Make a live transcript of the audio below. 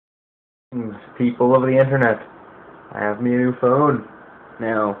People of the internet, I have me a new phone.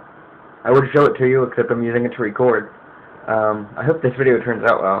 Now, I would show it to you, except I'm using it to record. I hope this video turns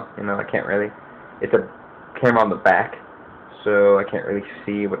out well. I can't really. It's a camera on the back, so I can't really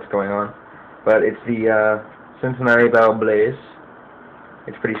see what's going on. But it's the Cincinnati Bell Blaze.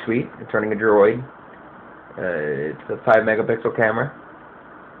 It's pretty sweet. It's running a Droid. It's a 5 megapixel camera.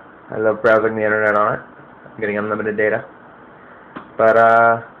 I love browsing the internet on it. I'm getting unlimited data. But,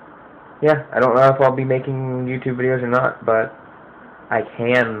 yeah, I don't know if I'll be making YouTube videos or not, but I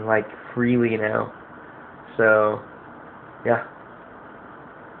can, like, freely now. So, yeah.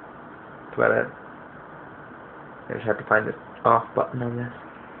 That's about it. I just have to find the off button on this.